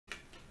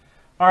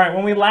All right,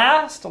 when we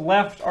last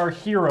left our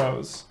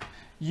heroes,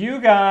 you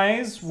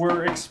guys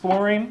were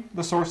exploring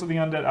the source of the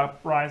undead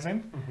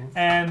uprising,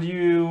 and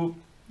you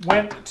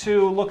went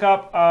to look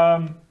up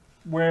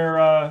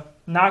where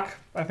Nock,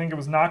 I think it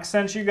was Nock,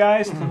 sent you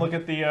guys to look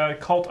at the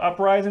cult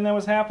uprising that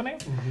was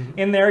happening.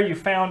 In there, you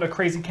found a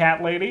crazy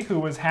cat lady who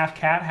was half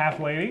cat, half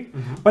lady,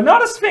 but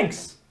not a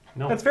sphinx.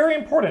 No. That's very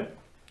important.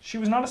 She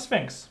was not a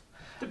sphinx.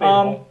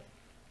 Debatable.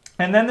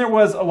 And then there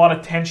was a lot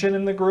of tension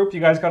in the group. You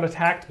guys got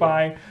attacked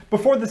by...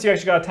 Before this, you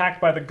actually got attacked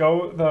by the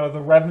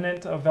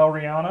Revenant of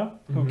Valriana,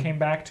 who came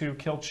back to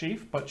kill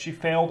Chief, but she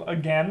failed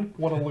again.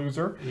 What a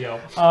loser.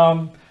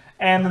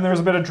 And then there was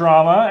a bit of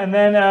drama, and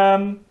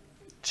then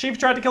Chief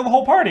tried to kill the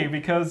whole party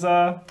because,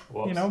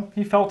 you know,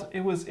 he felt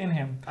it was in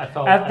him. At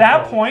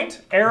that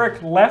point,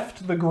 Eric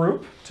left the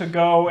group to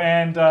go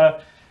and,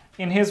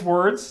 in his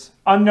words,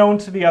 unknown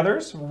to the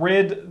others,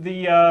 rid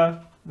the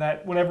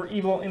that whatever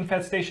evil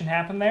infestation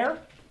happened there.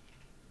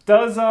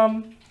 Does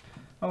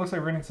it looks like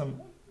we're getting some.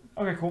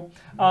 Okay, cool.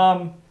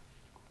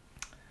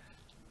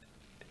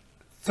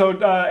 So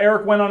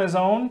Eric went on his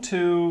own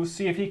to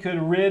see if he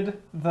could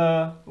rid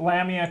the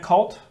Lamia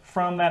cult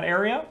from that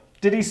area.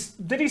 Did he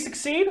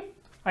succeed?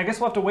 I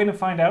guess we'll have to wait and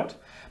find out.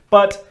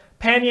 But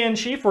Panya and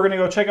Chief, we're going to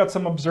go check out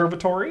some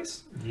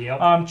observatories.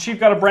 Yep. Chief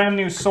got a brand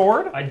new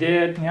sword. I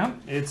did. Yeah.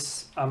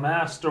 It's a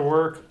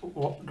masterwork,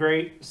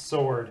 great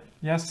sword.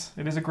 Yes,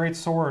 it is a great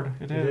sword.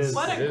 It is.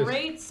 What a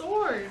great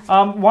sword.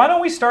 Why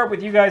don't we start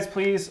with you guys,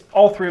 please?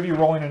 All three of you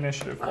rolling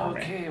initiative for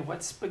me. Okay,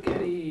 what's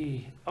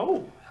spaghetti?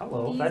 Oh,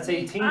 hello. That's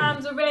 18.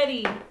 Arms are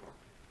ready.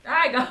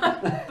 I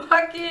got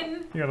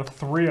fucking... You got a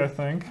 3, I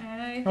think.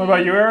 What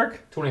about you,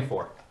 Eric?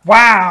 24.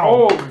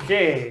 Wow.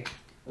 Okay.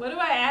 What do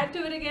I add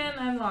to it again?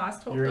 I'm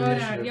lost. Your no,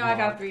 initiative yeah, I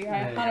got log. 3.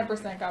 I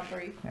 100% got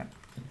 3. Yeah.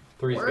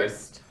 3 is good.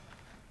 Worst.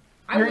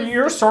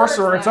 You're a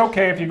sorcerer. It's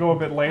okay if you go a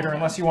bit later,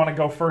 unless you want to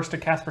go first to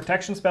cast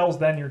protection spells.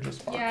 Then you're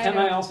just fine. Yeah, Can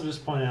I also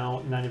just point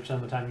out 90%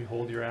 of the time you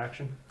hold your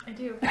action? I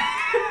do.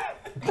 I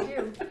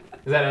do.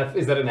 Is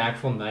that an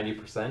actual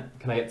 90%?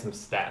 Can I get some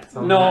stats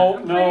on No,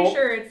 I'm no. pretty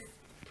sure it's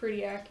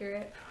pretty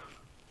accurate.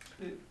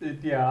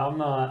 Yeah, I'm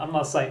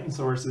not citing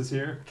sources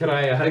here. that? Can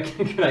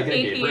I get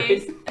a game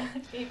break?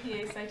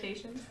 APA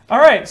citations. All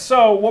right.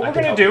 So what I we're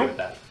can gonna help you do with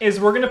that. is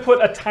we're gonna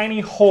put a tiny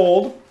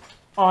hold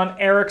on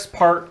Eric's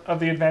part of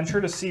the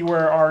adventure to see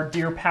where our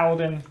dear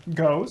paladin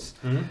goes.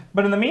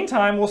 But in the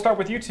meantime, we'll start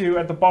with you two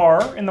at the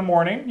bar in the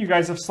morning. You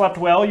guys have slept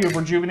well. You have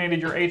rejuvenated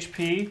your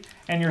HP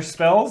and your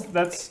spells.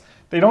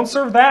 They don't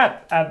serve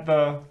that at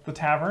the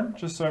tavern,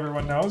 just so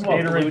everyone knows. What,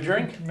 Gatorade blue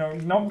drink?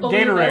 No, Blue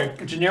Gatorade.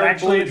 milk? Generic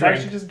Actually, blue it's drink.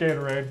 actually just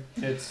Gatorade.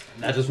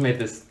 That just made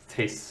this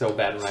taste so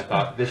bad when I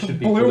thought this should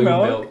be Blue blue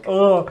milk.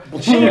 milk.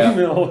 Ugh. Blue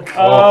milk.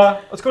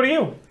 Let's go to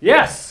you.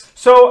 Yes.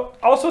 So,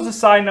 also as a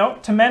side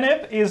note,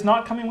 Temenib is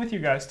not coming with you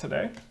guys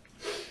today.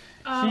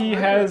 He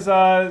has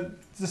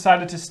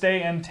decided to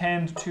stay and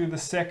tend to the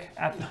sick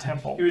at the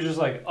temple. He was just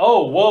like,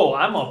 oh, whoa,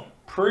 I'm a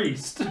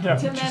priest. Yeah,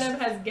 Temenib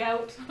has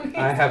gout.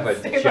 I have a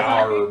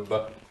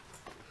jarb.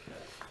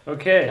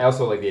 Okay. I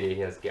also like the idea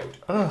he has gout.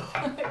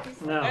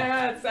 No.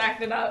 It's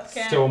acting up.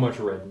 So much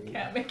red meat.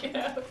 Can't make it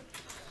out.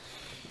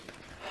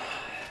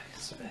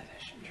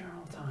 Expedition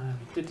journal time.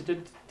 Do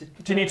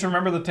you need to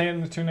remember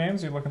the two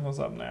names? You're looking those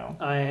up now.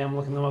 I am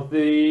looking them up.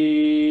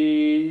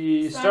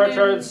 The Star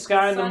Chart of the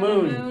Sky and the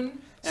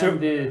Moon. So- And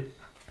the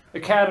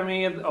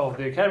Academy of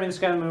the Academy of the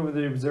Sky and the Moon with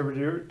the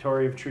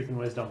Observatory of Truth and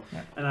Wisdom.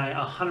 Yeah. And I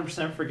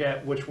 100%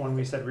 forget which one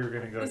we said we were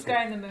going to go The to.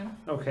 Sky and the Moon.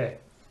 Okay.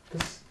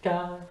 The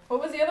sky,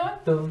 What was the other one?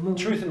 the moon.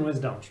 Truth and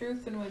Wisdom.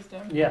 Truth and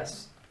Wisdom.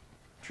 Yes.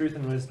 Truth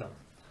and Wisdom.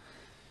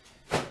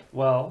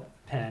 Well,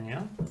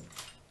 Panya,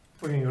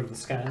 we're going to go to the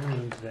Sky and the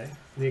Moon today.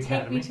 The Take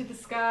Academy. me to the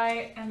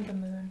sky and the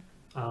moon.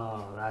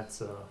 Oh,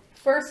 that's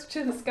First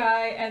to the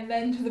sky and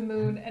then to the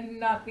moon and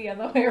not the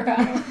other way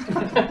around.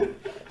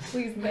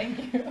 Please,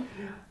 thank you.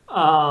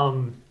 Are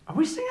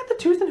we staying at the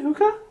Tooth and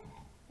Hookah?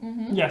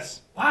 Mm-hmm.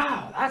 Yes.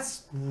 Wow,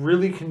 that's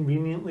really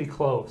conveniently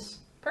close.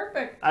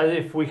 Perfect.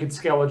 If we could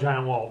scale a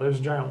giant wall. There's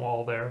a giant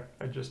wall there,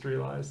 I just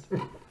realized.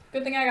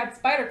 Good thing I got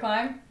spider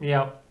climb.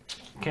 Yep.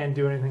 Can't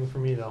do anything for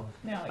me, though.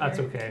 No, That's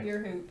you're, okay. You're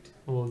hooped.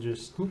 We'll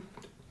just...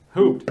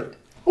 Hooped.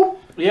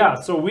 Yeah,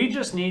 so we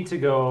just need to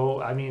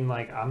go... I mean,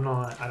 like, I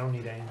don't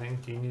need anything.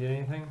 Do you need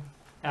anything?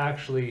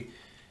 Actually,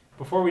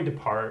 before we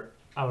depart,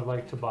 I would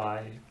like to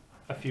buy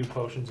a few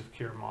potions of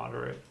Cure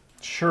Moderate.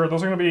 Sure,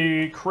 those are going to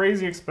be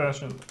crazy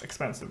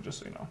expensive, just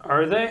so you know.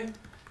 Are they?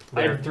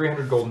 They're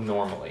 300 gold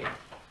normally.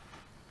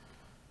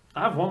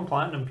 I have 1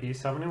 platinum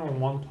piece. How many will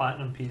 1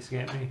 platinum piece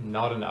get me?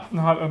 Not enough.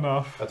 Not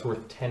enough. That's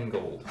worth 10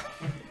 gold.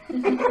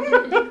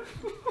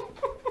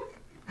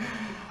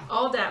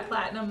 All that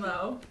platinum,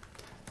 though.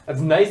 That's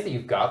nice that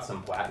you've got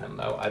some platinum,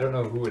 though. I don't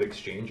know who would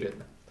exchange it.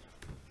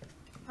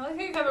 I like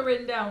how you have it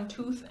written down,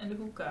 Tooth and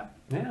Hookah.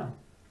 Yeah.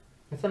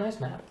 It's a nice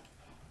map.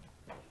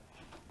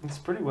 It's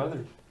pretty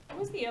weathered. What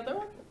was the other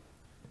one?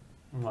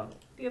 What?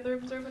 The other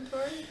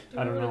observatory? Do you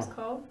I don't remember what know. it's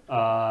called?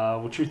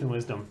 Well, Truth and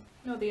Wisdom.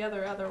 No, the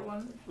other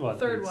one. What?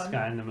 Third the one.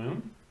 Sky and the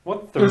Moon?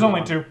 What third There's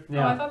only one? 2. Oh,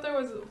 I thought there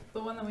was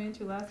the one that we went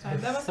to last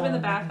time. That must have been the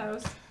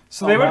bathhouse.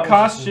 So they Oh, would that was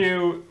cost just-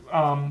 you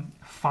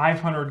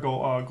 500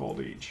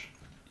 gold each.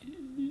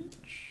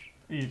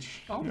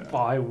 Each. I'll Yeah.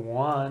 buy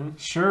one.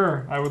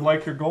 Sure, I would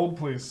like your gold,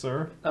 please,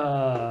 sir.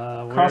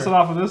 Cross it Where?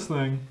 off of this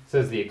thing.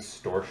 Says the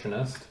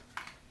extortionist.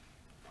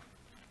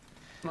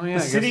 Oh, yeah, I The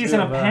guess city's we in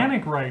a have that.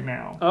 panic right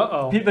now.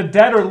 Uh-oh. The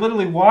dead are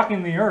literally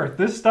walking the earth.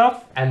 This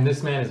stuff. And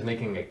this man is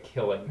making a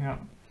killing. Yeah.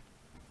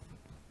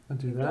 I'll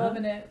do that.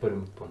 Loving it.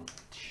 Boom, boom.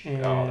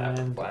 And, Oh, that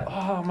was flat.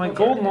 oh, my Okay.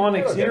 golden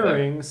onyx Okay, then.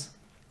 earrings.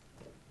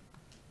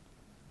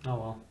 Oh,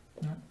 well.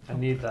 I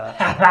need that.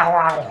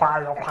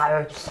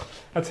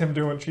 That's him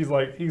doing.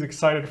 He's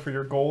excited for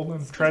your gold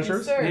and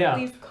treasures. Sir, Yeah.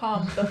 please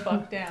calm the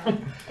fuck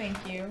down.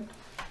 Thank you.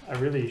 I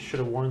really should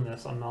have worn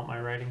this on not my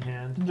writing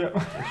hand. Yeah,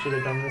 I should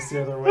have done this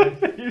the other way.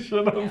 you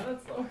should Yeah, have.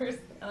 that's the worst.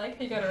 I like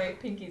how you gotta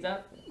write pinkies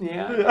up.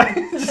 Yeah.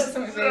 That's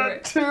my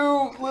favorite.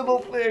 Two little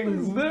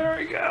things. There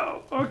we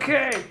go.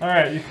 Okay. All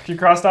right, you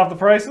crossed off the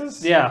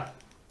prices. Yeah.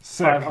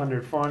 Sick.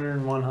 500, 400,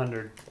 and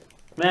 100.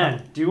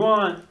 Man, do you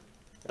want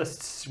a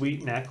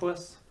sweet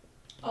necklace?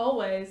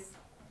 Always.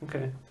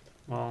 Okay.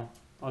 Well,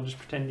 I'll just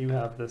pretend you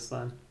have this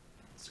then.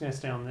 It's gonna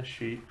stay on this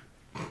sheet.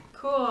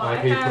 Cool. I like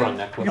I how you put on have. You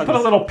necklace. can put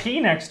a little P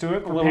next to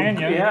it, A little,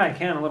 companion. yeah, I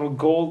can. A little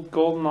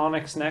golden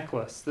onyx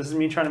necklace. This is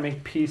me trying to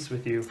make peace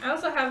with you. I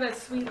also have that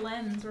sweet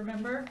lens.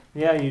 Remember?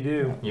 Yeah, you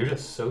do. You're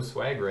just so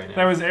swag right That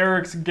now. was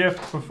Eric's gift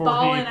before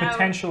Ballin' he out.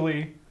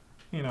 potentially,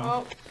 you know.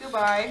 Oh,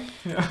 goodbye.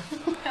 Yeah.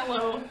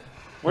 Hello.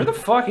 Where the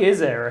fuck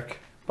is Eric,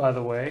 by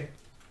the way?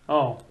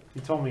 Oh, he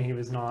told me he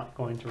was not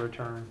going to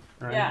return.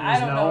 Right? Yeah, He I was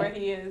don't no? know where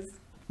he is.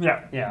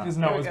 Yeah. Yeah. His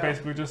There note we was go.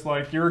 basically just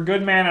like, "You're a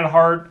good man at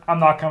heart. I'm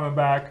not coming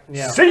back.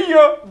 Yeah. See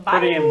ya."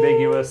 Pretty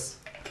ambiguous.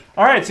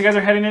 All right, so you guys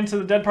are heading into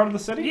the dead part of the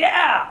city.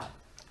 Yeah.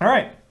 All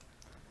right.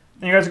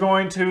 And you guys are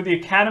going to the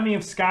Academy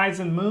of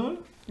Skies and Moon.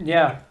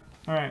 Yeah.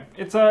 All right.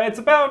 It's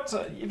about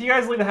if you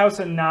guys leave the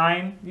house at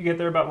 9, you get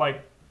there about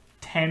like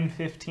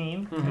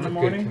 10:15 in the Good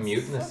morning.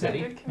 commute in the city.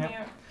 Good commute.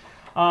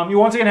 You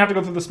once again have to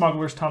go through the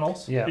smugglers'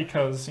 tunnels. Yeah.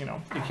 Because you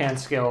know You can't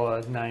scale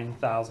a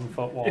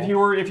 9,000-foot wall. if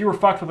you were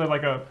fucked with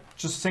like a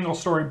just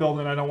single-story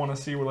building, I don't want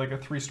to see what like a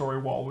 3-story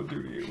wall would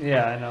do to you.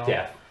 Yeah, I know.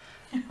 Yeah.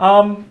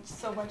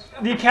 So much.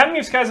 The Academy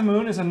of Skies and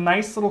Moon is a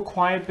nice little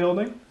quiet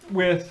building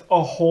with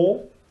a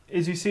hole.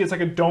 As you see, it's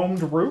like a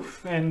domed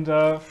roof, and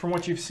from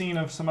what you've seen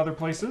of some other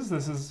places,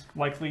 this is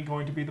likely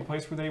going to be the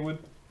place where they would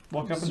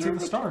look up and see the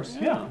stars.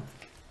 Yeah.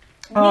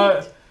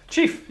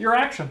 Chief, your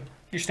action.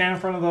 You stand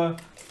in front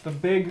of the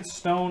big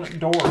stone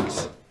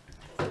doors.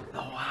 Oh,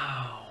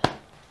 wow.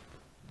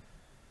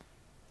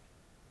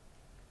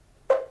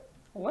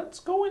 Let's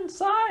go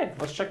inside.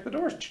 Let's check the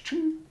doors.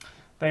 Cha-ching.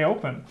 They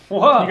open.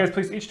 Whoa. You guys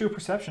please each do a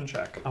perception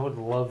check. I would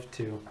love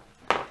to.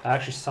 I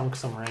actually sunk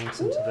some ranks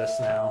into this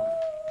now.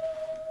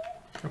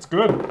 That's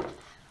good.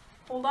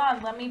 Hold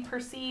on. Let me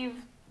perceive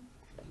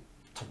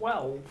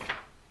 12.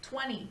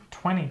 20.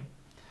 20.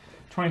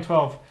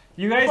 2012.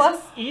 You guys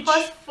Plus each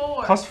plus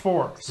 4. plus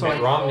 4. So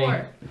Mitt Romney,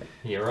 24.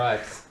 he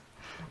arrives.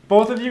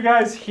 both of you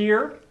guys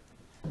hear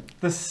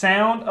the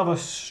sound of a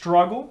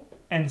struggle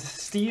and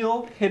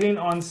steel hitting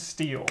on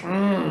steel.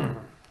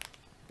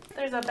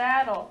 There's a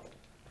battle.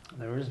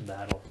 There is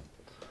battle.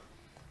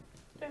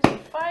 There's a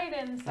fight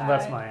inside. Well,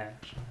 that's my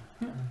action.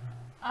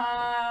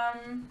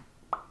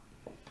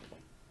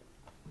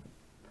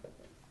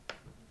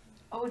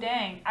 Oh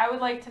dang! I would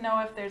like to know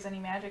if there's any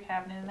magic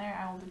happening in there.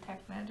 I will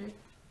detect magic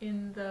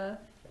in the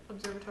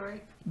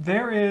observatory.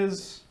 There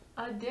is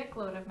A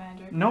dickload of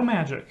magic. no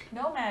magic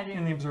No magic.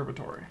 in the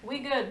observatory. We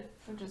good.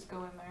 We'll just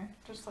go in there.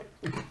 Just like.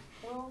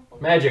 Well,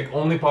 Magic,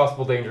 only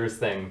possible dangerous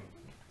thing.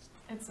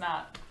 it's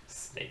not.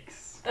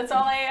 Snakes. That's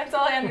all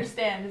I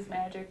understand is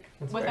magic.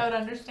 That's without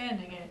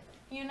understanding it.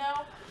 You know?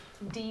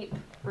 Deep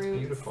roots.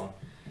 Beautiful.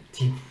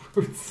 Deep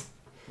roots.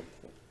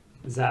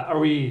 Is that, are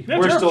we, Yeah,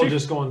 we're sure, still Chief.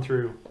 just going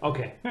through.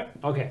 Okay. Yeah.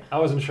 Okay. I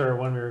wasn't sure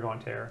when we were going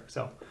to Eric,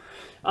 so.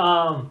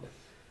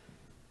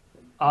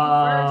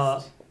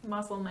 First,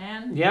 muscle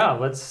man. Yeah,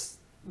 let's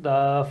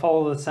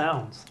follow the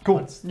sounds. Cool.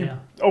 Let's- You yeah.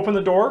 open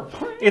the door.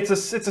 It's a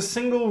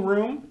single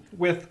room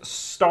with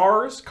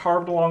stars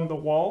carved along the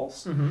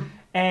walls. Mm-hmm.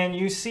 And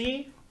you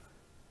see,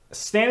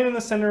 standing in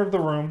the center of the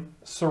room,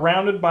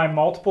 surrounded by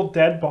multiple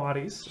dead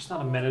bodies, Just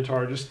not a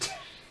minotaur, just.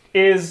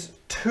 is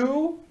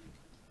two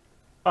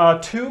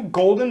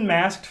golden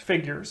masked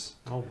figures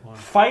Oh, wow.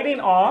 fighting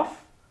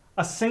off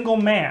a single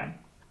man.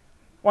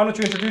 Why don't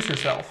you introduce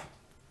yourself?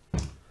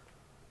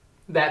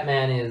 That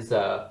man is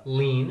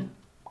lean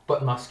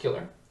but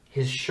muscular.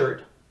 His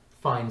shirt,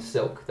 fine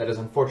silk, that has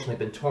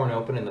unfortunately been torn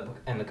open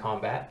in the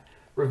combat,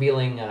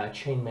 revealing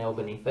chainmail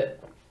beneath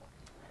it.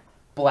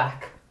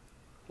 Black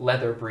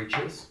leather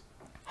breeches,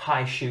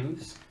 high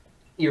shoes,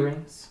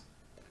 earrings,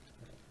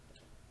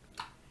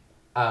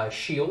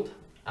 shield,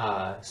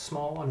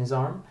 small on his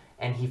arm,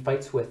 and he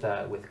fights with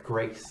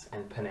grace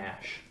and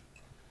panache.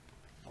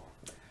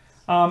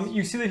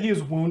 You see that he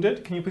is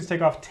wounded. Can you please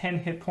take off 10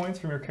 hit points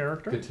from your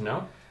character? Good to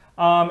know.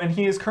 And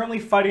he is currently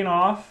fighting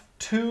off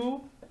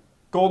two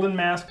golden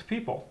masked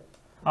people.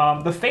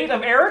 The fate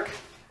of Eric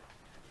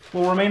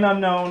will remain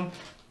unknown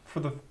for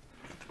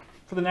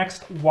the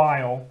next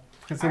while.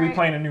 Because he'll be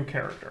playing a new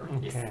character.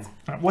 Okay.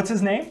 What's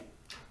his name?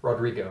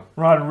 Rodrigo.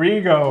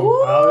 Rodrigo.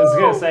 Woo! I was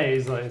gonna say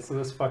he's like, so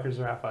this fucker's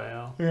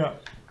Raphael. Yeah.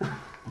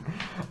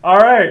 All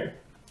right.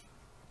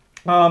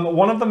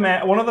 One of the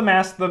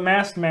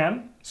masked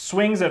man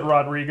swings at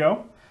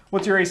Rodrigo.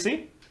 What's your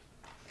AC?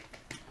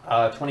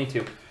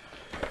 22.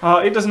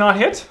 It does not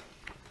hit.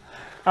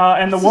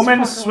 And the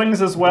woman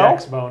swings as well.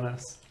 Dex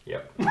bonus.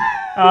 Yep.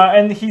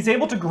 And he's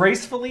able to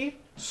gracefully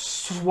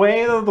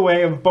sway the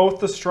way of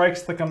both the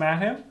strikes that come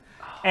at him.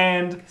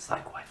 And It's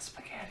like white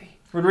spaghetti.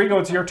 Rodrigo,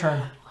 it's your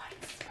turn.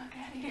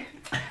 Spaghetti.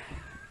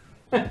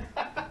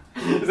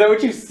 Is that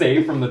what you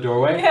say from the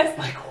doorway? Yes.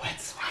 Like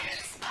wet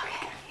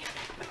spaghetti.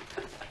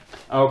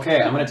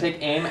 Okay, I'm gonna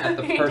take aim at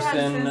the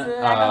person.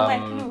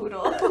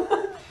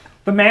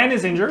 The man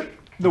is injured.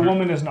 The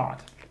woman is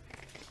not.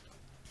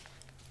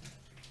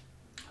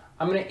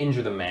 I'm gonna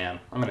injure the man.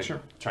 I'm gonna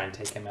Sure. try and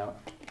take him out.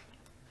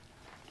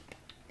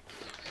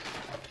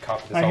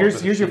 Copy this all Here's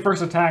over the your sheet.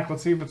 first attack.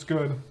 Let's see if it's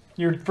good.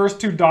 Your first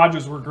 2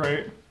 dodges were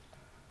great.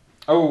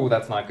 Oh,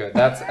 that's not good.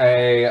 That's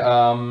a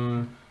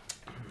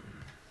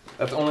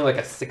that's only like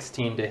a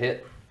 16 to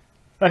hit.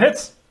 That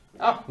hits.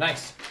 Oh,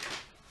 nice.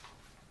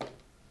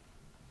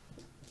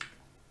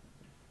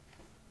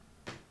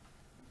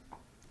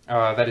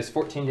 That is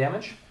 14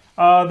 damage.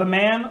 The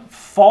man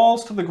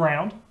falls to the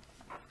ground,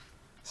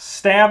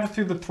 stabbed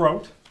through the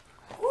throat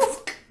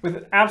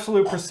with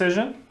absolute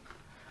precision.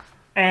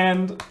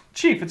 And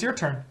Chief, it's your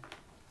turn.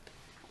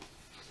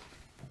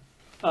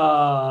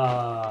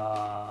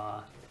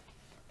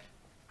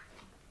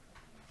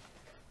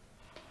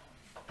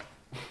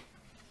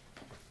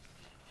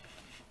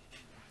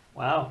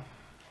 Wow,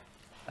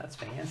 that's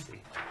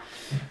fancy.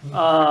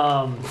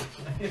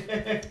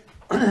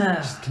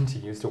 Just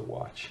continues to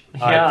watch.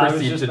 Yeah, I I was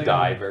proceed just to thinking-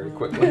 die very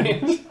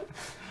quickly.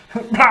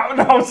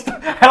 No,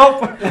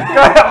 help!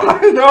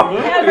 No,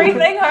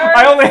 Everything hurts.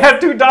 I only have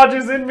 2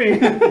 dodges in me.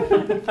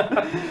 I'm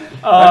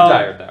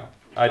tired now.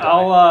 I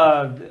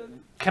die.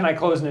 Can I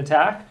close an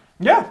attack?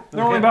 Yeah,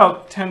 they're only Okay.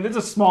 about 10. It's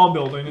a small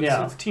building.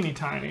 Yeah. It's teeny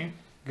tiny.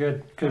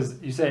 Good,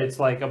 because you say it's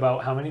like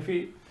about how many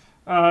feet?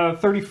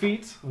 30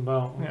 feet.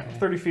 About, okay. Yeah,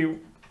 30 feet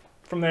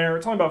from there.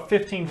 It's only about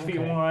 15 feet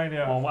Okay. wide.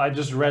 Yeah. Well, I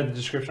just read the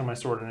description of my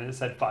sword and it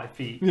said 5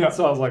 feet. Yeah.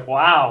 So I was like,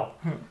 wow,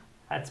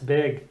 that's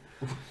big.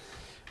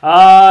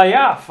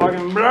 Yeah,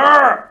 fucking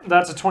blur.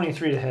 That's a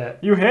 23 to hit.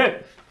 You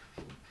hit.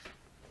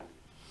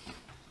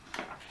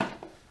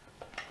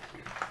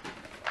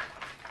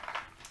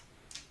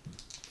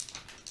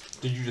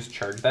 Did you just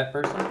charge that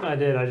person? I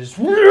did. I just.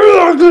 So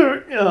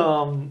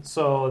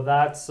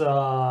that's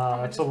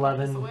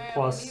 11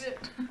 plus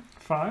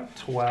 5.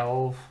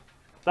 12.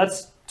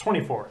 That's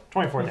 24.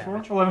 24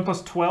 damage. 11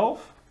 plus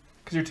 12,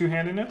 because you're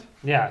two-handing it.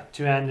 Yeah,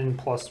 2-hand and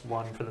plus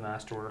 1 for the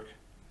masterwork.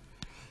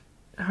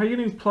 How are you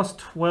getting plus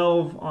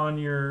 12 on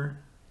your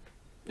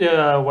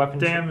Yeah, weapon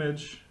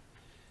damage?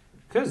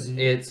 Because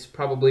It's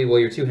probably, well,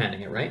 you're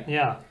two-handing it, right?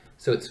 yeah.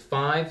 So it's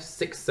 5,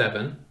 6,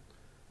 7.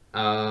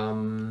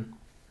 And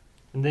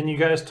then you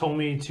guys told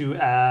me to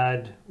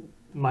add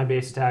my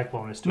base attack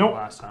bonus to Nope. it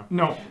last time.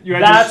 No, you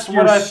had That's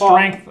your what I thought.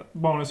 strength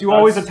bonus. You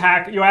always That's-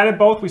 attack. You added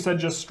both. We said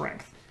just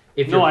strength.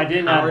 If No, you're I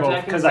didn't add power both,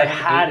 attacking, 'cause I 7,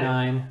 had 8, it.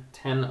 9,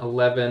 10,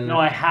 11, No,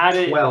 I had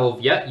it.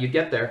 12. Yeah, you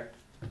get there.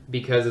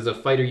 Because as a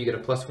fighter, you get a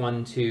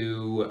 +1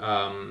 to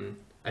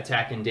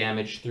attack and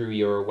damage through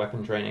your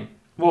weapon training.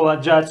 Well,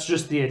 that's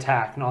just the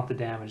attack, not the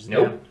damage. The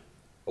Nope. dam-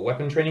 A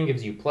weapon training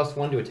gives you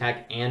 +1 to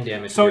attack and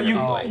damage. So to your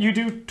heavy blade. you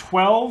do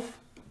 12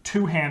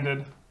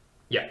 two-handed,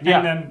 Yeah, Yeah.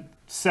 and then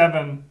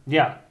 7.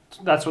 Yeah,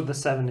 that's what the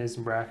 7 is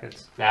in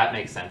brackets. that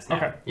makes sense now.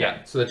 Okay. Yeah,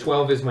 so the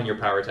 12 is when you're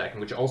power attacking,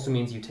 which also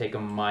means you take a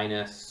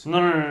minus. No,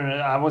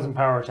 I wasn't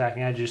power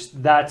attacking.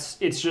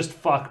 It's just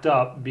fucked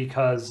up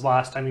because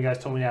last time you guys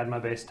told me to add my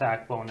base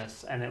attack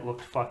bonus and it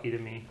looked fucky to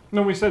me.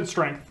 No, we said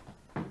strength.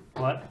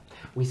 What?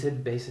 We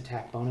said base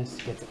attack bonus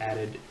gets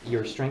added.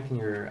 Your strength and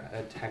your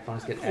attack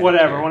bonus get added.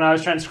 Whatever. to- When I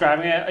was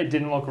transcribing it, it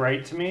didn't look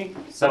right to me.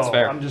 So That's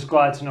fair. I'm just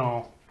glad to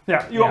know.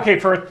 Yeah. Yeah. Okay,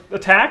 for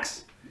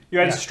attacks, you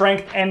had Yeah.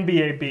 strength and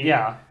BAB.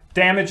 Yeah,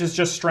 Damage is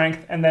just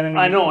strength, and then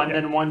I know. And yeah.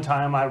 then one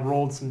time I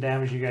rolled some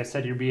damage. You guys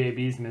said your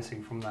BAB's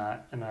missing from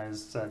that, and I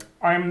said,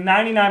 I'm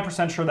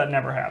 99% sure that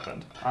never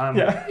happened.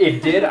 Yeah.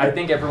 It did. I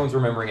think everyone's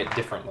remembering it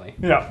differently.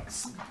 Yeah.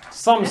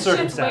 some It's just way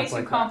circumstance too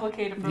like that.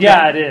 complicated for me.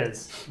 Yeah, it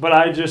is. But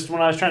I just,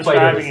 when I was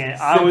transcribing Fighters.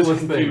 it, I was Simplest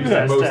thing, confused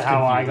as most to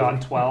how I confusing.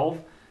 got 12.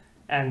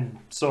 And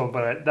so,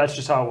 but that's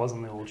just how it was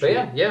in the old But sheet.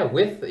 yeah,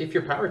 if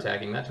you're power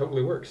attacking, that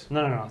totally works.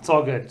 No, it's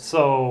all good.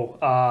 So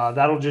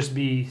that'll just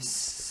be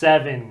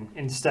 7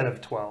 instead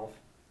of 12.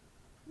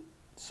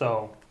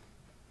 So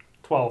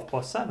 12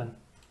 plus 7.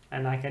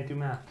 And I can't do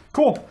math.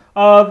 Cool.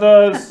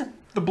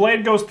 The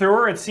blade goes through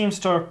her. It seems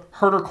to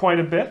hurt her quite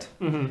a bit.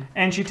 Mm-hmm.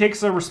 And she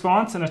takes a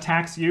response and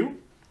attacks you.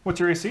 What's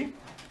your AC?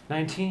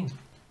 19.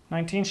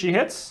 19. She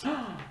hits.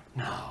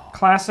 No.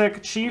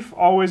 Classic Chief,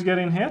 always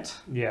getting hit.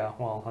 Yeah,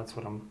 well, that's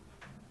what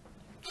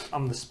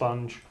I'm the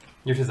sponge.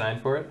 You're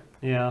designed for it.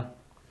 Yeah.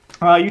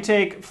 You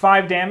take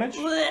 5 damage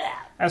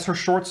as her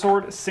short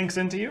sword sinks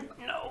into you.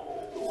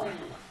 No.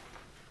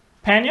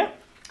 Panya?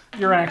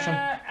 Your action.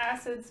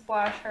 Acid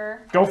splash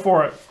her. Go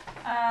for it.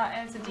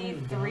 And it's a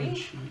D3.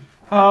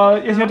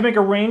 You have to make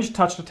a ranged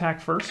touched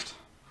attack first.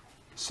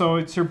 So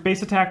it's your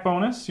base attack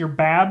bonus, your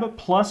BAB,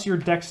 plus your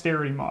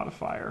dexterity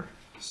modifier.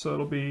 So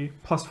it'll be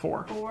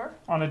 +4 4.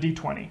 on a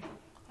D20.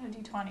 A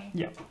D20.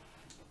 Yep.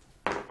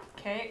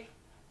 Okay.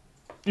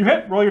 You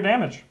hit. Roll your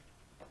damage.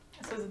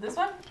 So is it this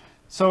one?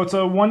 So it's a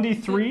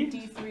 1d3.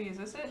 D3, is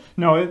this it?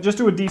 No, just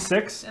do a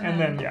d6, and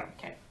then yeah.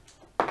 Okay.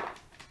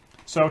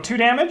 So 2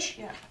 damage.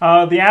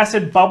 Yeah. The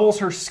acid bubbles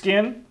her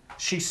skin.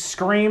 She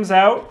screams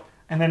out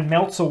and then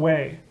melts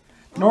away.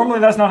 Normally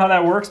that's not how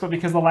that works, but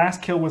because the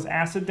last kill was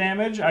acid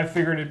damage, I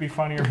figured it'd be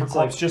funnier for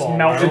corpse just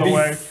melted It'd be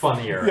away.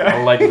 funnier. Yeah.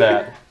 I like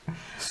that.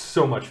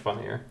 So much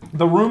funnier.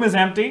 The room is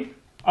empty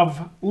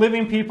of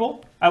living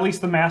people, at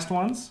least the masked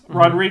ones.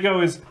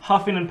 Rodrigo is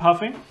huffing and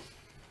puffing.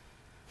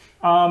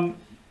 So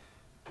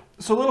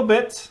a little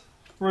bit,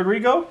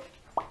 Rodrigo,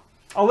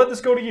 I'll let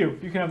this go to you.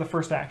 You can have the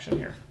first action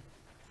here.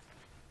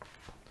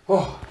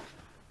 Oh,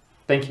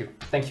 thank you.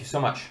 Thank you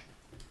so much.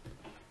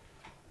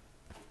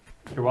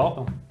 You're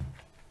welcome.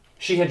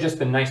 She had just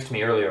been nice to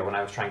me earlier when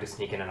I was trying to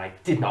sneak in, and I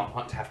did not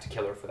want to have to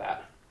kill her for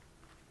that.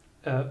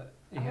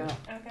 Yeah.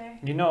 Okay.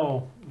 You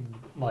know,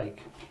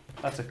 like,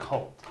 that's a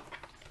cult.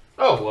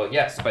 Oh, well,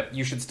 yes, but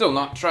you should still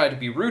not try to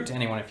be rude to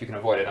anyone if you can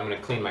avoid it. I'm going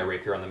to clean my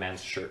rapier on the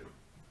man's shirt.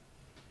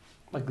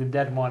 Like the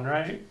dead one,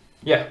 right?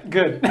 Yeah.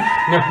 Good. No,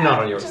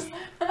 not on yours.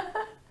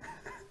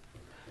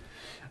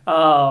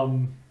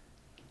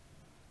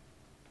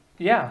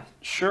 Yeah,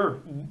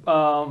 sure.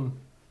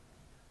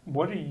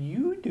 What are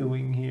you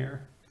doing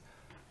here?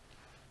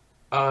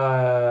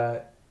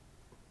 A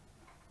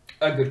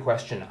good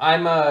question.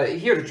 I'm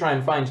here to try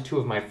and find 2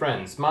 of my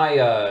friends.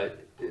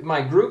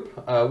 My group,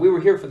 we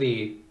were here for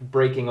the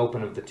breaking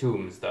open of the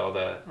tombs, though,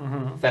 the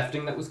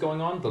thefting that was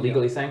going on, the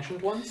legally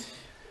sanctioned ones.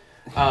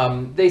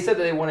 They said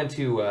that they wanted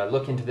to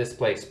look into this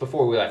place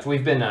before we left.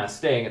 We've been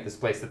staying at this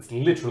place that's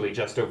literally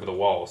just over the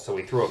wall, so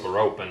we threw up a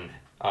rope and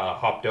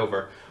hopped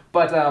over.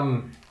 But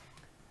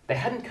they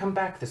hadn't come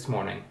back this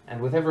morning,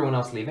 and with everyone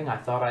else leaving, I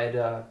thought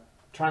I'd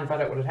try and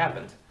find out what had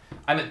happened.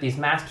 I met these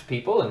masked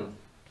people and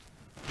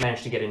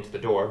managed to get into the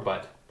door,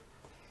 but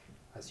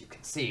as you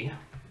can see...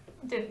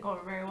 Didn't go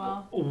over very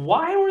well.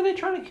 Why were they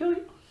trying to kill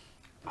you?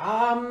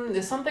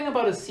 There's something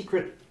about a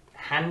secret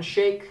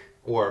handshake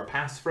or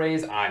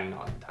passphrase. I'm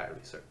not entirely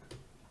certain.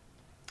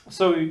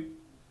 So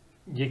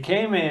you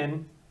came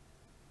in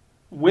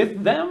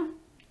with them,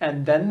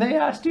 and then they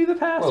asked you the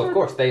password? Well, of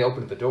course, they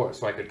opened the door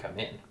so I could come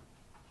in.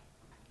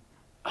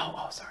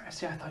 Oh, sorry.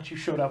 See, I thought you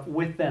showed up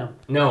with them.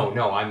 No,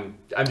 I'm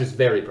just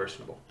very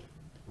personable.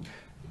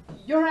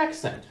 Your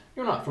accent.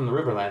 You're not from the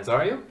Riverlands,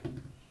 are you?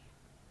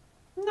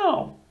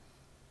 No.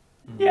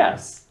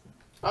 Yes.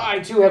 I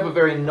too have a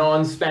very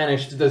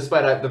non-Spanish,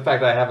 despite the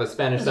fact I have a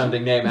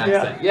Spanish-sounding name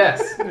accent.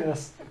 Yes.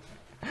 Yes.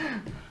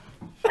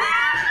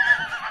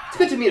 It's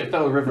good to meet a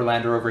fellow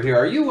Riverlander over here.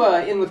 Are you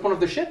in with one of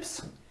the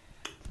ships?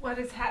 What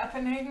is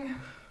happening?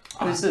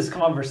 This is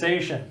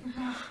conversation.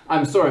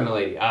 I'm sorry,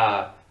 milady.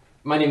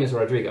 My name is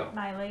Rodrigo.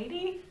 My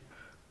lady?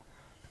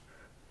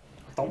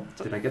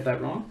 Did I get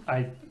that wrong? I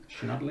Is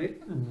she not a lady?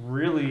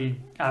 really,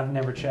 I've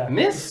never checked.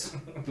 Miss?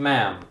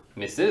 Ma'am.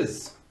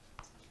 Mrs.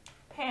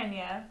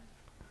 Panya.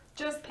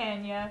 Just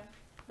Panya.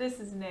 This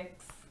is Nyx.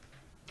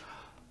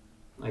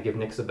 I give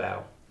Nyx a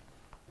bow.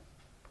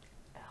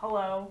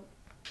 Hello.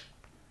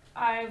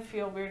 I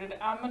feel weirded.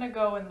 I'm gonna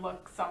go and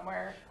look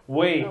somewhere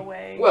Wait.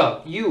 away.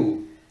 Well,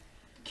 you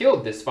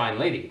killed this fine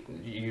lady.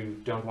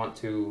 You don't want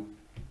to...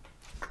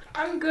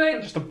 I'm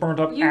good. Just a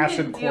burnt up You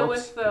acid can deal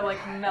corpse. with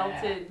the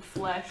melted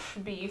flesh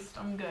beast.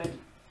 I'm good.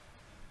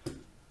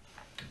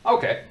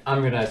 Okay,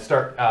 I'm gonna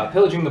start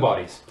pillaging the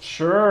bodies.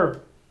 Sure.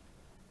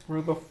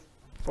 Where the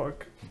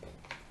fuck?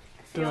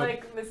 I feel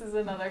like this is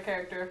another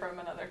character from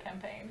another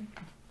campaign.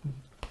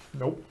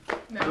 Nope.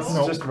 No. This is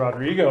Nope. just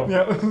Rodrigo.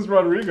 Yeah, this is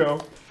Rodrigo.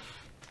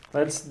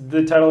 That's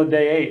the title of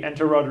day 8.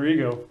 Enter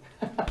Rodrigo.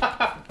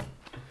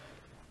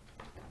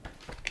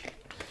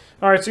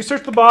 All right, so you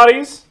search the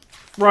bodies.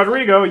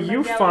 Rodrigo, you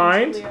Miguel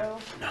find and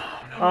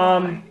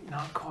Julio.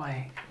 Not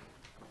quite,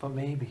 but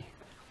maybe.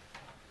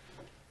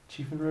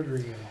 Chief and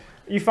Rodrigo.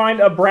 you find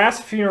a brass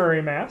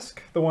funerary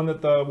mask, the one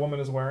that the woman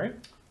is wearing.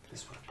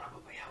 This would have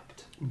probably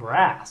helped.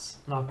 Brass,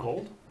 not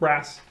gold.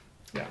 Brass.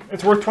 Yeah,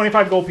 it's worth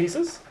 25 gold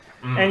pieces.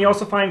 And you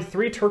also find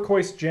 3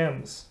 turquoise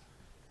gems.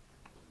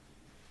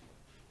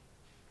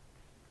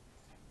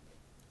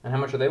 And how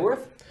much are they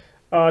worth?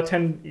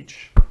 10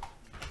 each.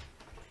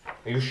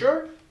 Are you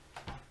sure?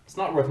 It's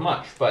not worth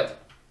much, but...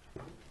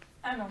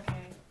 I'm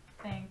okay.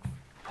 Thanks.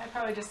 I'd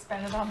probably just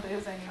spend it on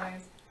booze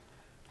anyways.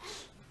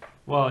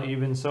 Well,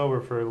 you've been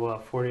sober for,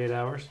 what, 48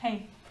 hours?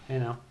 Hey. Hey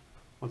now,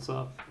 what's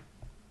up?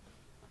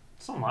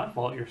 It's not my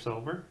fault you're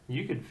sober.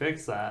 You could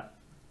fix that.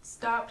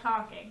 Stop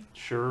talking.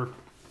 Sure.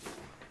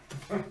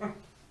 Oh,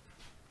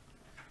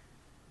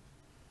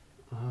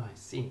 I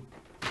see.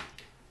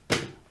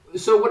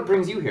 So what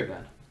brings you here,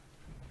 then?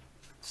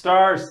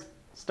 Stars,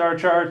 star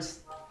charts,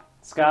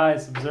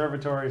 skies,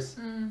 observatories.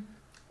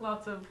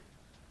 Lots of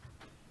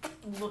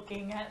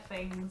looking at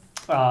things.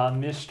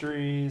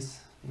 Mysteries.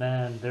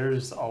 Man,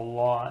 there's a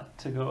lot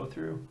to go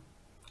through.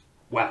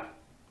 Well,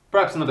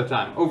 perhaps another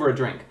time, over a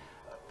drink.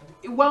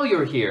 While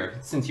you're here,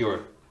 since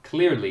you're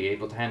clearly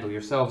able to handle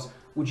yourselves,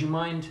 would you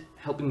mind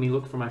helping me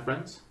look for my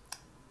friends?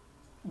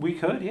 We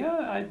could,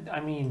 yeah. I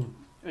mean,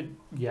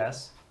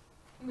 yes.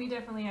 We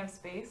definitely have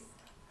space.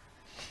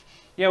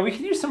 Yeah, we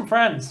can use some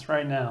friends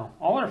right now.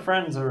 All our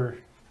friends are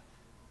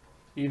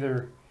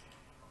either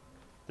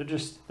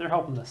they're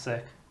helping the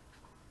sick.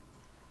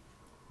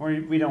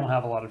 We don't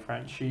have a lot of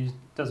friends. She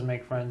doesn't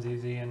make friends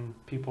easy, and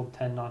people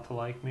tend not to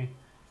like me.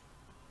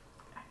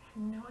 I have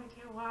no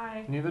idea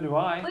why. Neither do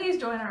I. Please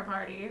join our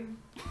party.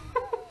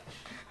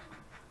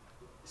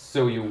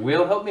 So you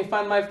will help me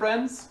find my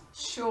friends?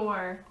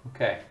 Sure.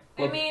 Okay.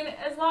 I mean,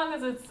 as long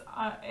as it's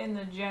in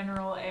the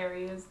general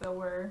areas that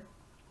we're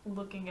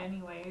looking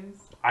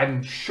anyways.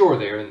 I'm sure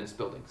they're in this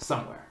building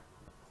somewhere.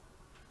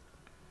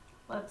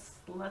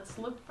 Let's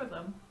look for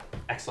them.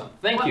 Excellent.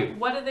 Thank you.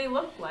 What do they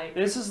look like?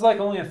 This is like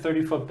only a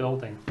 30-foot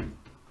building.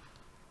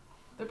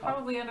 They're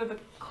probably under the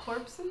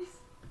corpses.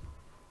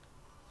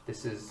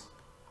 This is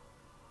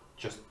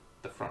just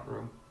the front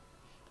room.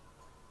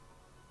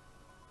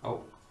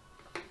 Oh.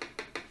 I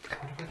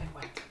wonder where they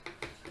went.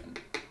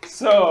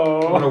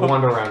 So, I'm gonna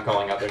wander around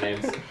calling out their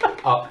names.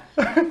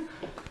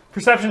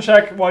 perception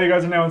check while you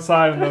guys are now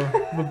inside and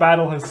the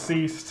battle has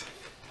ceased.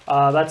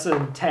 That's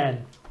a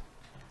 10.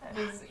 That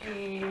is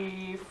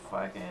a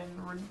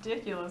fucking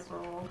ridiculous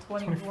roll.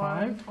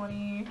 25?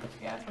 20,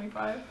 yeah,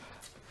 25.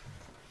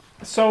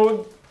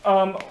 So,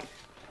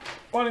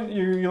 what are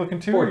you looking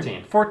to?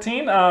 14.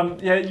 14?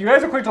 Yeah, you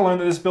guys are quick to learn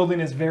that this building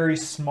is very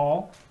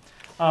small.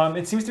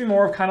 It seems to be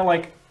more of kind of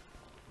like,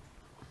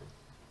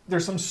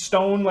 there's some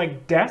stone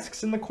like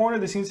desks in the corner.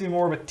 This seems to be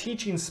more of a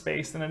teaching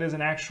space than it is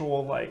an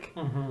actual like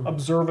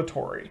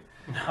observatory.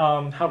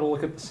 How to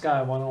look at the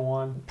sky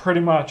 101.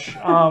 Pretty much.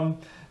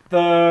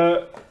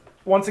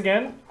 Once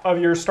again, of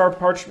your star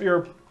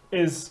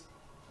is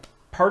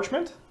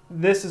parchment.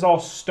 This is all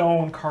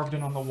stone carved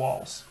in on the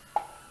walls.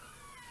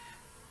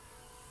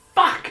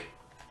 Fuck!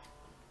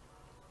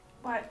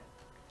 What?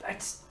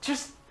 It's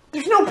just,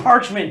 there's no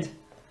parchment.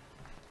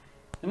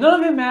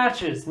 None of it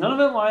matches. None of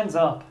it lines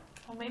up.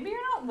 Well, maybe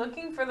you're not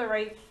looking for the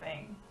right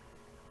thing.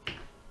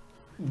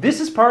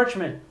 This is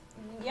parchment.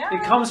 Yeah.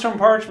 It comes from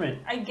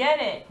parchment. I get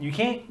it. You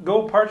can't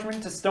go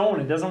parchment to stone.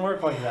 It doesn't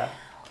work like that.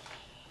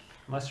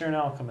 Unless you're an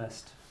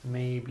alchemist.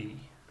 Maybe.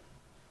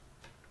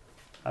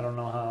 I don't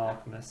know how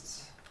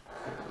alchemists...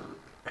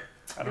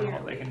 I don't know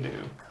what they can do.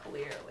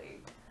 Clearly.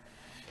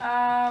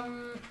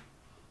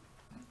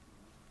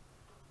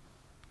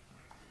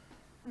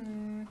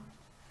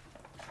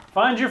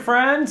 Find your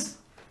friends!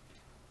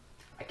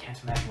 I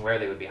can't imagine where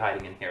they would be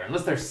hiding in here.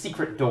 Unless there's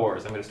secret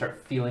doors, I'm gonna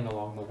start feeling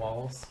along the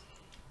walls.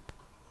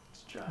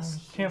 It's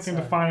just... Can't seem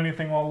to find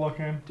anything while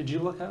looking. Did you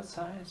look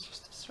outside? It's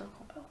just a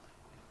circle building.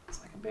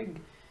 It's like a big...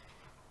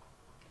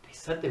 They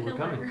said they were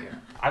Pillar. coming here.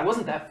 I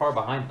wasn't that far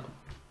behind them.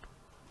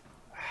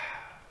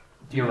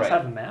 Do you You're guys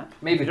right. have a map?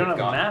 Maybe if you don't they've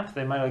have gone. a map,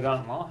 they might have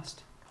gotten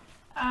lost.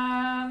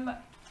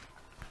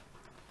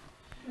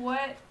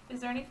 What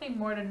is there anything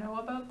more to know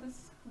about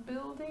this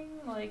building?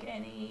 Like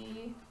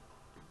any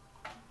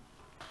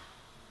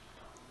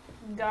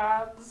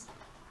gods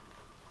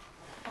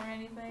or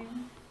anything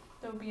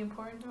that would be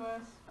important to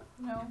us?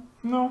 No?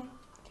 No.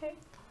 Okay.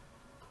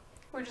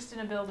 We're just in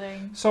a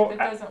building So,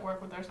 that doesn't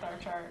work with our star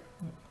chart.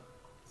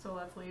 So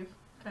let's leave.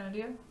 Kind of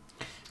deal?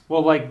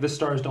 Well, like, the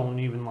stars don't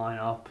even line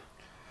up.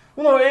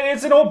 Well, no,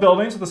 it's an old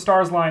building, so the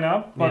stars line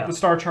up, but Yeah. the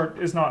star chart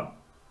is not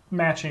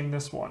matching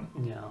this one.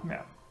 Yeah.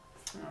 Yeah.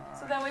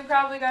 So then we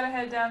probably gotta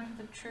head down to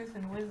the truth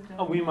and wisdom.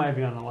 Oh, we might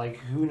be on it. Like,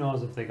 who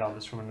knows if they got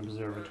this from an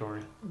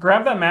observatory?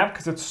 Grab that map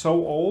because it's so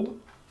old.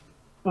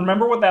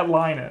 Remember what that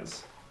line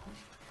is.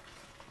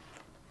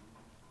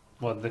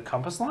 What, the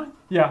compass line?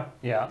 Yeah.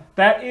 Yeah.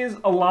 That is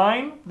a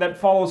line that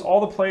follows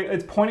all the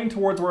it's pointing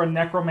towards where a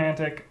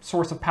necromantic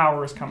source of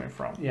power is coming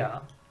from. Yeah.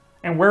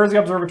 And where is the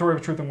Observatory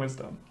of Truth and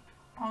Wisdom?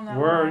 On that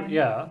We're, line.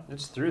 yeah,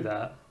 it's through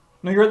that.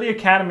 No, you're at the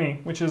Academy,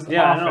 which is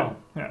Yeah, I often. know.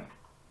 Yeah.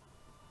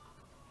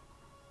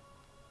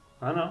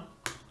 I know.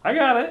 I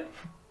got it.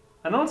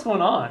 I know what's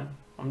going on.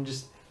 I'm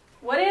just...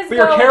 What is But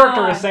your going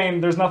character on? is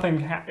saying there's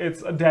nothing,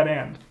 it's a dead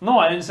end. No,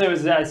 I didn't say it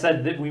was that. I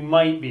said that we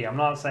might be. I'm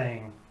not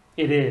saying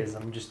it is.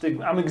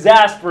 I'm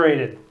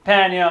exasperated.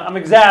 Panya, I'm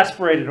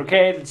exasperated,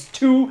 okay? It's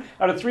 2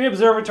 out of 3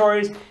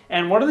 observatories,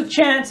 and what are the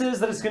chances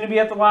that it's going to be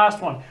at the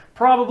last one?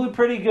 Probably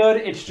pretty good.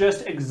 It's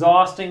just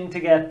exhausting to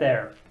get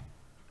there.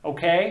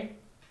 Okay?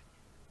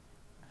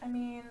 I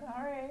mean,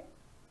 alright.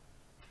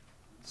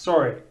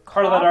 Sorry.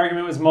 Part of that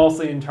argument was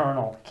mostly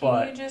internal, Can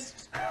but... you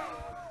just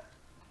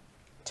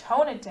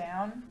tone it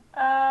down?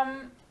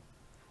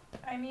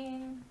 I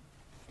mean,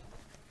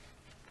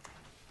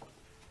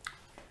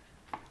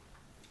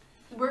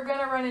 we're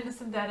gonna run into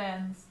some dead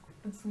ends.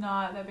 It's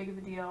not that big of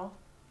a deal.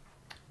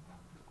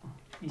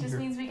 It just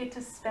means we get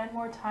to spend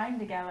more time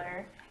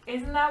together.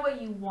 Isn't that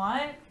what you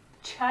want,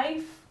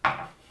 Chife?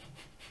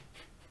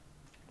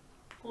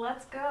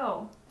 Let's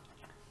go.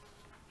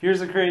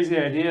 Here's a crazy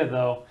idea,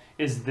 though.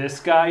 Is this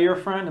guy your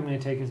friend? I'm going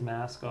to take his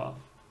mask off.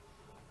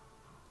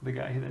 The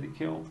guy that he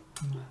killed.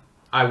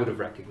 I would have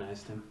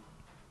recognized him.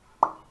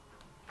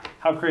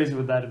 How crazy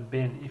would that have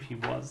been if he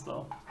was,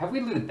 though? Have we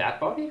looted that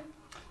body?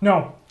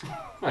 No,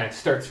 I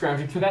start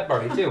scrounging through that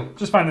body too.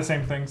 just find the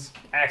same things.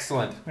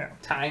 Excellent. Yeah.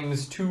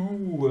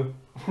 ×2.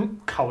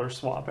 Color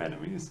swap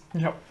enemies.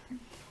 Yep.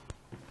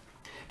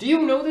 Do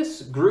you know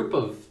this group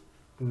of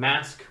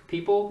mask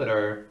people that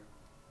are...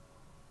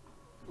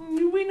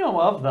 We know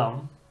of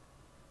them.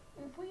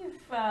 We've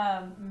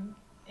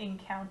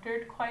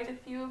encountered quite a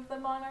few of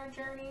them on our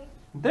journey.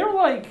 They're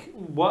like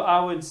what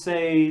I would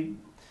say.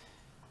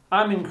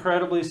 I'm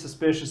incredibly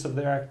suspicious of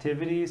their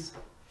activities.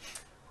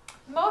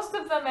 Most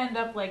of them end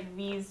up like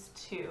these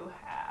two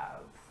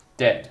have.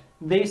 dead?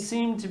 They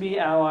seem to be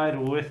allied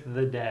with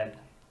the dead.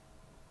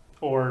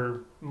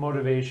 Or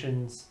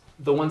motivations.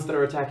 The ones that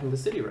are attacking the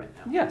city right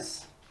now.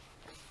 Yes.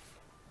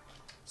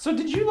 So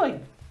did you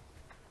like...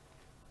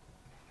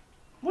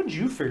 What did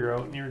you figure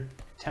out in your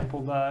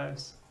temple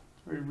dives?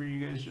 Or were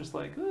you guys just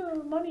like,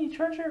 oh, money,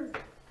 treasure?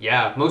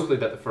 Yeah, mostly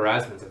that the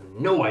Pharasmans have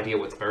no idea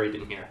what's buried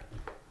in here.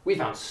 We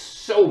found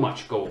so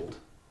much gold.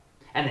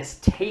 And this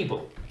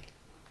table.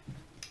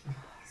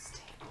 This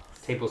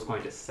table's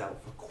going to sell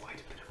for quite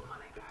a bit of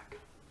money back.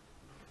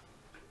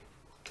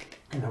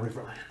 In the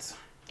Riverlands.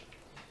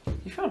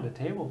 You found a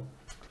table.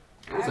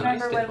 It I was a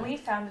remember nice when table. we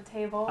found a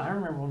table. I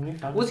remember when we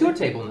found Was a your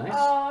table nice?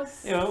 Oh,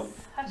 You know,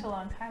 such a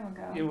long time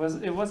ago. It was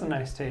a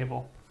nice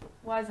table.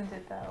 Wasn't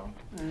it though?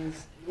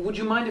 Would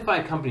you mind if I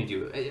accompanied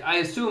you? I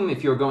assume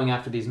if you're going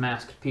after these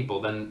masked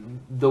people, then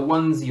the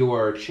ones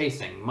you're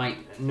chasing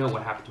might know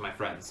what happened to my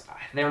friends.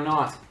 They're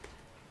not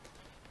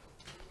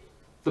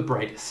the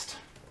brightest.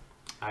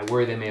 I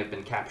worry they may have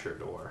been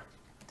captured or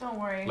Don't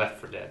worry. left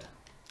for dead.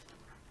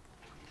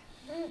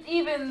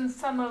 Even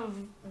some of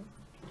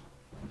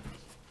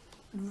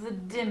the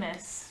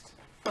dimmest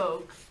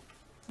folk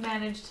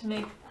managed to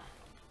make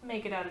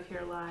it out of here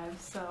alive,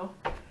 so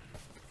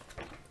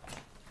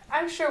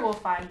I'm sure we'll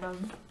find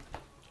them.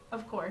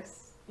 Of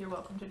course, you're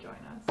welcome to join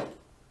us.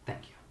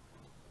 Thank you.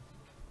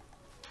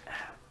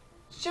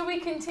 Should we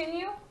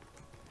continue?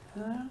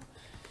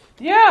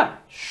 Yeah,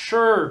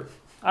 sure.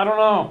 I don't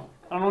know.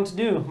 I don't know what to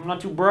do. I'm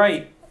not too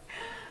bright.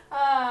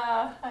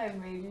 I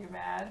made you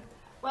mad.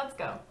 Let's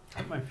go.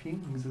 Hurt my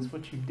feelings is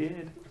what you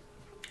did.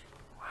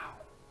 Wow.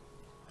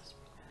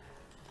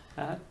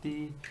 At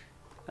the...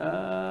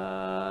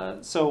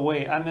 so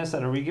wait, I missed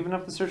that. Are we giving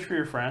up the search for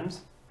your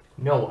friends?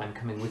 No, I'm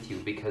coming with you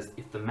because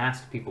if the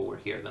masked people were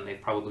here, then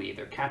they'd probably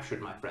either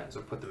captured my friends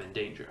or put them in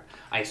danger.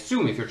 I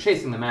assume if you're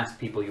chasing the masked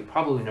people, you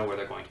probably know where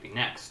they're going to be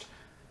next.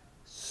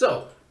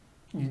 So,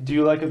 Do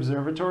you like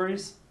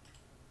observatories?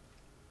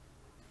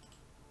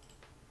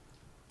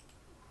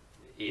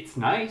 it's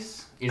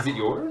nice. Is it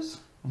yours?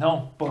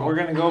 No, but we're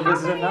gonna go How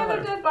visit many other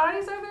another. dead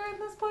bodies are there in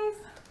this place?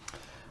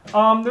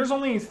 There's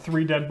only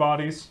 3 dead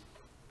bodies.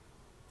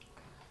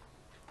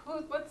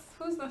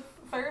 Who's the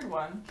third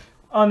one?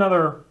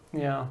 Another.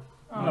 Yeah.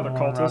 Oh. Another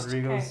One of cultist.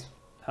 Rodrigo's. Okay.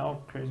 How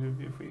crazy would it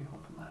be if we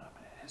opened that up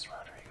and it is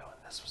Rodrigo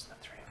and this was the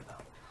 3 of them?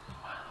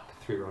 Wow.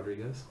 3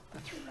 Rodriguez? The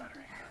 3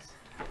 Rodriguez.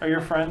 Are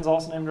your friends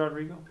also named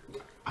Rodrigo?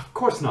 Of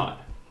course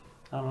not.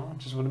 I don't know. It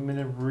just would have been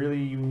a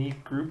really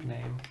unique group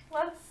name.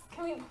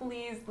 Can we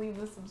please leave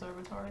this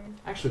observatory?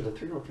 Actually, the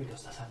 3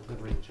 Rodriguez does have a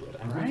good ring to it.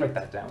 I'm going Right. to write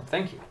that down.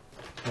 Thank you.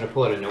 I'm going to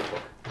pull out a notebook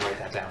and write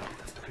that down.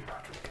 The 3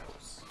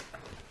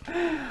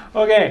 Rodrigos.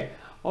 Okay.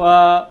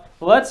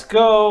 Let's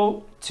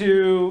go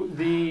to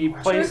the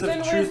place Truth of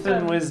and truth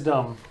and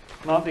wisdom. wisdom.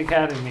 Not the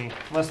academy.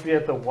 Must be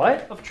at the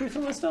what of truth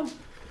and wisdom?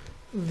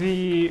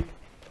 The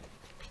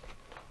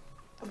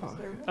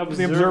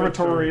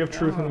observatory of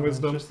truth and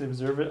wisdom. Just the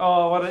observe.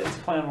 Oh, what? It's a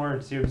play on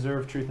words. You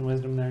observe truth and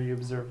wisdom. There, you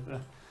observe the.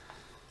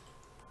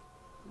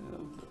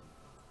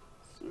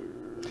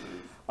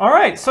 All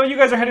right, so you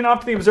guys are heading off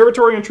to the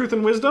observatory on truth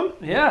and wisdom.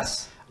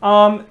 Yes.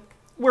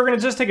 We're going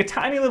to just take a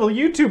tiny little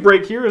YouTube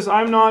break here, as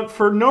I'm not,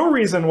 for no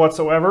reason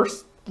whatsoever,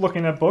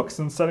 looking at books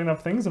and setting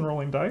up things and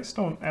rolling dice.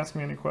 Don't ask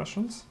me any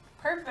questions.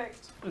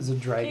 Perfect. Is a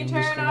Can dragon you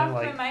just turn gonna off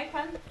like the mic,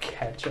 hun?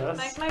 catch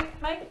us? Mike.